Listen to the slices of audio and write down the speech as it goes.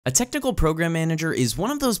A technical program manager is one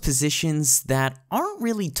of those positions that aren't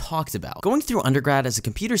really talked about. Going through undergrad as a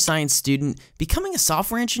computer science student, becoming a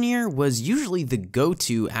software engineer was usually the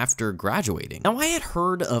go-to after graduating. Now, I had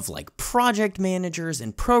heard of like project managers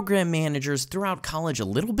and program managers throughout college a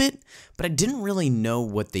little bit, but I didn't really know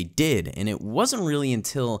what they did, and it wasn't really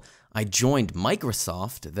until I joined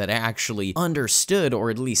Microsoft that I actually understood, or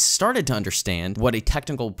at least started to understand, what a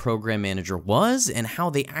technical program manager was and how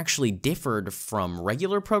they actually differed from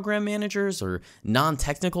regular program managers or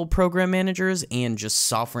non-technical program managers and just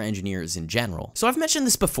software engineers in general. So I've mentioned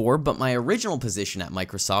this before, but my original position at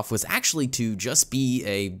Microsoft was actually to just be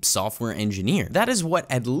a software engineer. That is what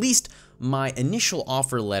at least my initial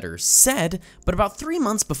offer letter said, but about 3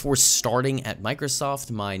 months before starting at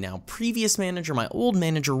Microsoft, my now previous manager, my old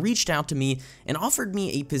manager, reached out to me and offered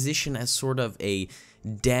me a position as sort of a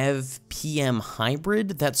dev PM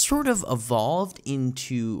hybrid that sort of evolved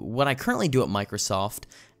into what I currently do at Microsoft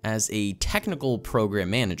as a technical program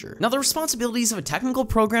manager. Now, the responsibilities of a technical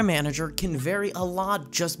program manager can vary a lot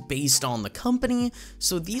just based on the company,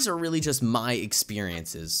 so these are really just my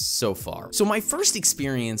experiences so far. So my first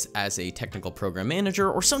experience as a technical program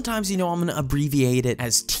manager, or sometimes, I'm gonna abbreviate it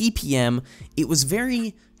as TPM, it was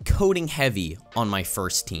very coding heavy on my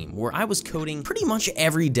first team, where I was coding pretty much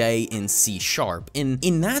every day in C#. And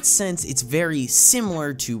in that sense, it's very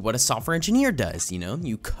similar to what a software engineer does,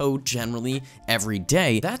 you code generally every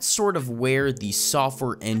day. That's sort of where the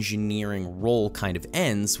software engineering role kind of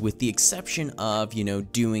ends, with the exception of,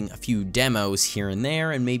 doing a few demos here and there,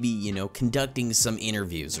 and maybe, conducting some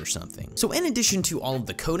interviews or something. So in addition to all of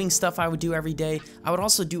the coding stuff I would do every day, I would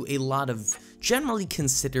also do a lot of generally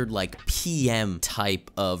considered like PM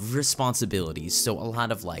type of responsibilities. So a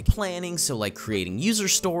lot of like planning, so like creating user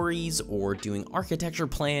stories or doing architecture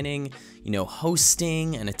planning,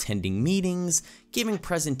 hosting and attending meetings, giving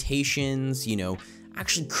presentations,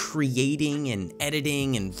 actually creating and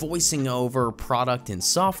editing and voicing over product and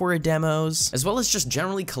software demos, as well as just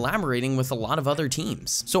generally collaborating with a lot of other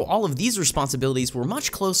teams. So all of these responsibilities were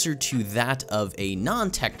much closer to that of a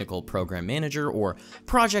non-technical program manager or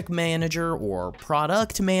project manager or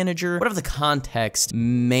product manager, whatever the context,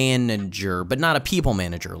 manager, but not a people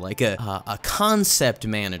manager, like a concept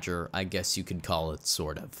manager, I guess you could call it,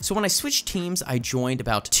 sort of. So when I switched teams, I joined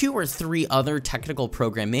about 2 or 3 other technical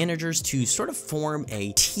program managers to sort of form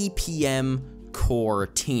a TPM core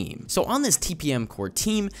team. So on this TPM core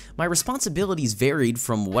team, my responsibilities varied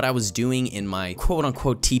from what I was doing in my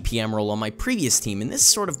quote-unquote TPM role on my previous team, and this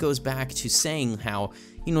sort of goes back to saying how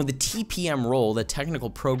the TPM role, the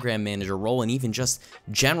technical program manager role, and even just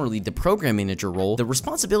generally the program manager role, the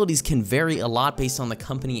responsibilities can vary a lot based on the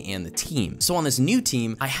company and the team. So on this new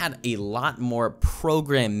team, I had a lot more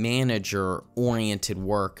program manager oriented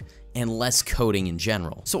work and less coding in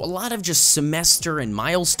general. So a lot of just semester and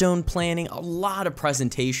milestone planning, a lot of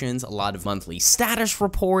presentations, a lot of monthly status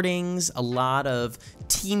reportings, a lot of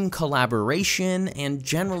team collaboration, and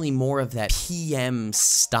generally more of that PM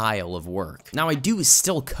style of work. Now, I do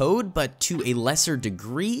still code, but to a lesser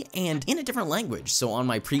degree and in a different language. So on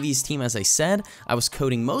my previous team, as I said, I was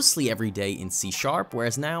coding mostly every day in C#,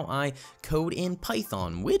 whereas now I code in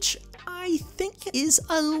Python, which I think is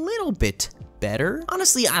a little bit better.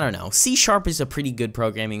 Honestly, I don't know. C# is a pretty good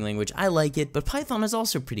programming language. I like it, but Python is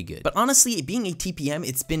also pretty good. But honestly, being a TPM,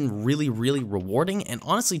 it's been really, really rewarding and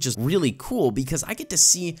honestly just really cool because I get to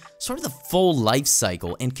see sort of the full life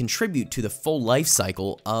cycle and contribute to the full life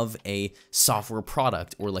cycle of a software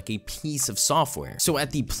product or like a piece of software. So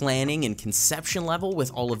at the planning and conception level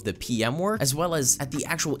with all of the PM work, as well as at the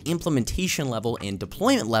actual implementation level and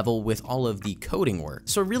deployment level with all of the coding work.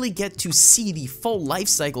 So I really get to see the full life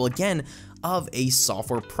cycle again of a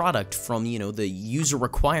software product from, the user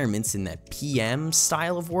requirements in that PM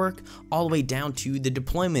style of work all the way down to the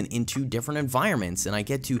deployment into different environments. And I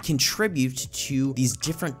get to contribute to these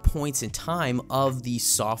different points in time of the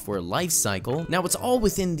software lifecycle. Now, it's all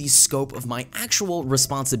within the scope of my actual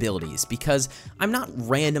responsibilities because I'm not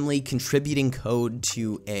randomly contributing code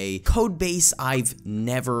to a code base I've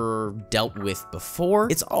never dealt with before.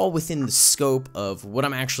 It's all within the scope of what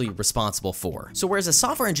I'm actually responsible for. So whereas a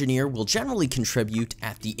software engineer will generally contribute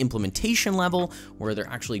at the implementation level where they're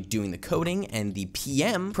actually doing the coding, and the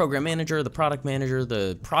PM, program manager, the product manager,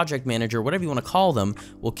 the project manager, whatever you want to call them,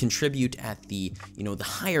 will contribute at the, the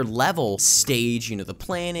higher level stage, the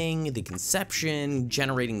planning, the conception,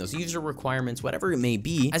 generating those user requirements, whatever it may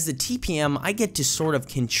be. As the TPM, I get to sort of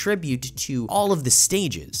contribute to all of the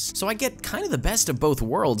stages. So I get kind of the best of both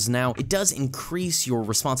worlds. Now, it does increase your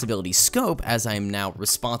responsibility scope as I'm now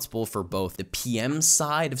responsible for both the PM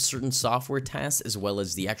side of certain software software tasks as well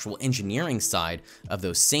as the actual engineering side of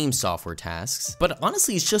those same software tasks. But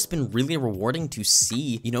honestly, it's just been really rewarding to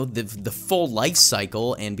see, the full life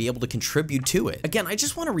cycle and be able to contribute to it. Again, I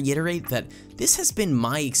just want to reiterate that this has been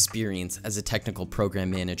my experience as a technical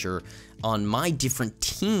program manager on my different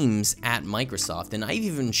teams at Microsoft, and I've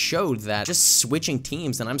even showed that just switching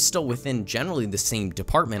teams, and I'm still within generally the same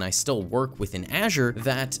department, I still work within Azure,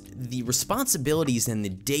 that the responsibilities and the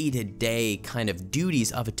day-to-day kind of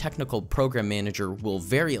duties of a technical program manager will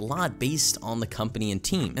vary a lot based on the company and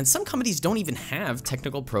team. And some companies don't even have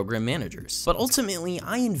technical program managers. But ultimately,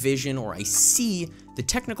 I envision, or I see, the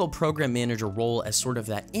technical program manager role as sort of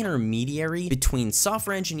that intermediary between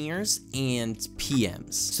software engineers and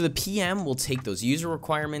PMs. So the PM will take those user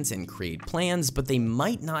requirements and create plans, but they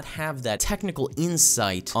might not have that technical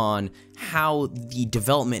insight on how the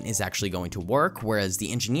development is actually going to work, whereas the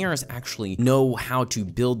engineers actually know how to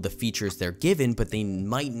build the features they're given, but they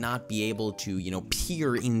might not be able to,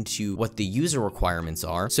 peer into what the user requirements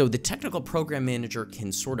are. So the technical program manager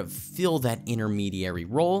can sort of fill that intermediary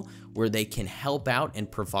role where they can help out and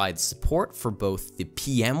provide support for both the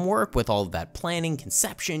PM work with all of that planning,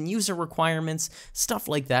 conception, user requirements, stuff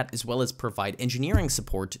like that, as well as provide engineering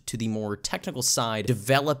support to the more technical side,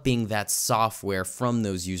 developing that software from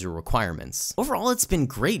those user requirements. Overall, it's been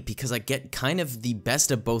great because I get kind of the best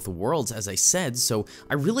of both worlds, as I said, so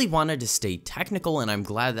I really wanted to stay technical, and I'm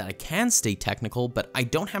glad that I can stay technical, but I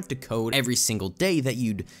don't have to code every single day that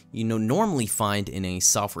you'd, normally find in a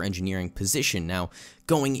software engineering position. Now,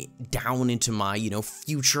 going down into my,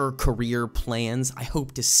 future career plans, I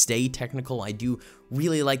hope to stay technical. I do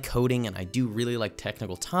really like coding and I do really like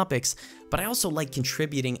technical topics, but I also like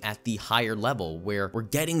contributing at the higher level where we're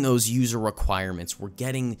getting those user requirements, we're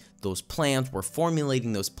getting those plans, we're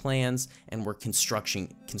formulating those plans, and we're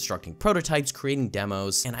constructing prototypes, creating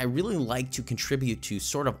demos, and I really like to contribute to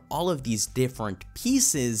sort of all of these different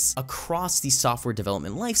pieces across the software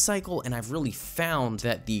development lifecycle, and I've really found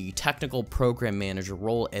that the technical program manager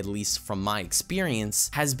role, at least from my experience,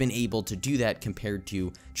 has been able to do that compared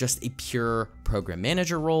to just a pure program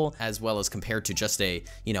manager role, as well as compared to just a,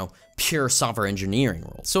 pure software engineering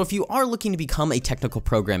role. So if you are looking to become a technical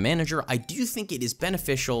program manager, I do think it is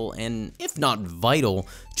beneficial and, if not vital,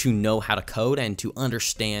 to know how to code and to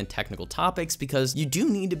understand technical topics, because you do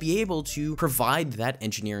need to be able to provide that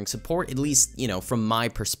engineering support. At least, from my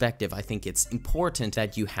perspective, I think it's important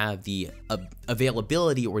that you have the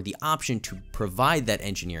availability or the option to provide that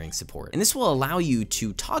engineering support. And this will allow you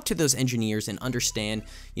to talk to those engineers and understand,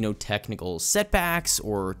 technical setbacks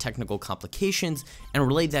or technical complications and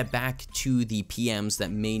relate that back to the PMs that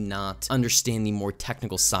may not understand the more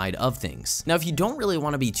technical side of things. Now, if you don't really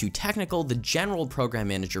want to be too technical, the general program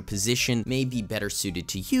manager position may be better suited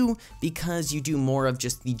to you because you do more of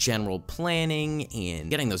just the general planning and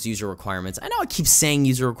getting those user requirements. I know I keep saying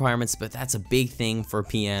user requirements, but that's a big thing for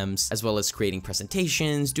PMs, as well as creating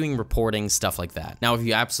presentations, doing reporting, stuff like that. Now, if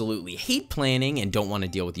you absolutely hate planning and don't want to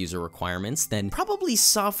deal with user requirements, then probably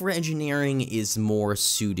software engineering is more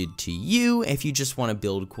suited to you if you just want to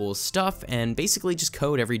build cool stuff and basically just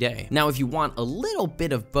code every day. Now, if you want a little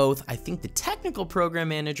bit of both, I think the technical program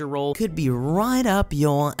manager role could be right up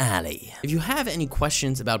your alley. If you have any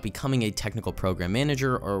questions about becoming a technical program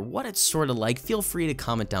manager or what it's sort of like, feel free to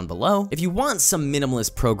comment down below. If you want some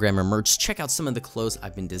minimalist programmer merch, check out some of the clothes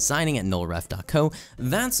I've been designing at nullref.co.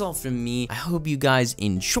 That's all from me. I hope you guys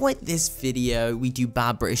enjoyed this video. We do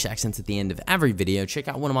bad British accents at the end of every video. Check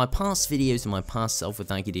out one of my past videos of my past self with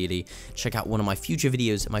Thank You Dearly. Check out one of my future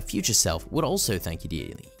videos of my future self would also thank you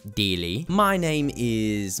dearly. My name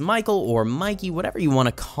is Michael, or Mikey, whatever you want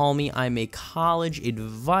to call me. I'm a college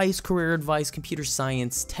advice, career advice, computer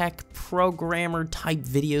science, tech, programmer type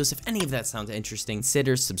videos. If any of that sounds interesting,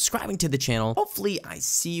 consider subscribing to the channel. Hopefully I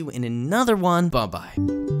see you in another one.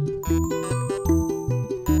 Bye-bye.